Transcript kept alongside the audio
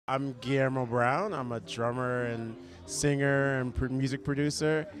I'm Guillermo Brown. I'm a drummer and singer and music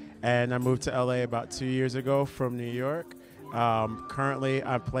producer, and I moved to LA about 2 years ago from New York. Currently,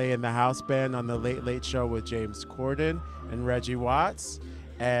 I play in the house band on the Late Late Show with James Corden and Reggie Watts,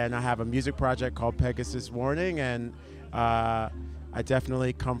 and I have a music project called Pegasus Warning, and I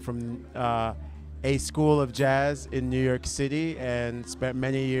definitely come from a school of jazz in New York City and spent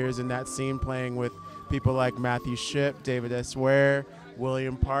many years in that scene playing with people like Matthew Shipp, David S. Ware,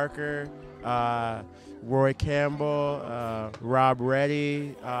 William Parker, Roy Campbell, Rob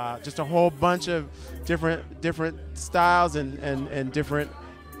Reddy, just a whole bunch of different styles and different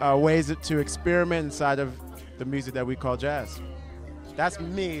ways to experiment inside of the music that we call jazz. That's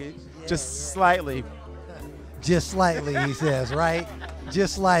me, just slightly. Just slightly, he says, right?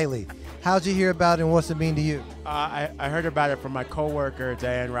 Just slightly. How'd you hear about it and what's it mean to you? I heard about it from my coworker,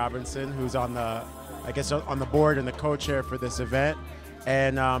 Diane Robinson, who's on the board and the co-chair for this event.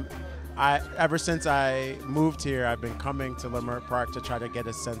 And ever since I moved here, I've been coming to Leimert Park to try to get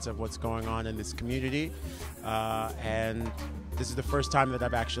a sense of what's going on in this community. And this is the first time that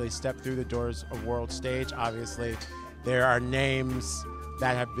I've actually stepped through the doors of World Stage. Obviously, there are names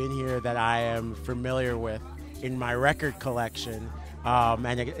that have been here that I am familiar with in my record collection,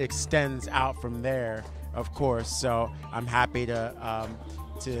 and it extends out from there, of course. So I'm happy to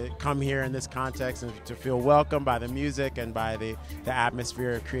come here in this context and to feel welcomed by the music and by the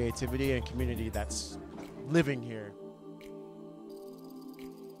atmosphere of creativity and community that's living here.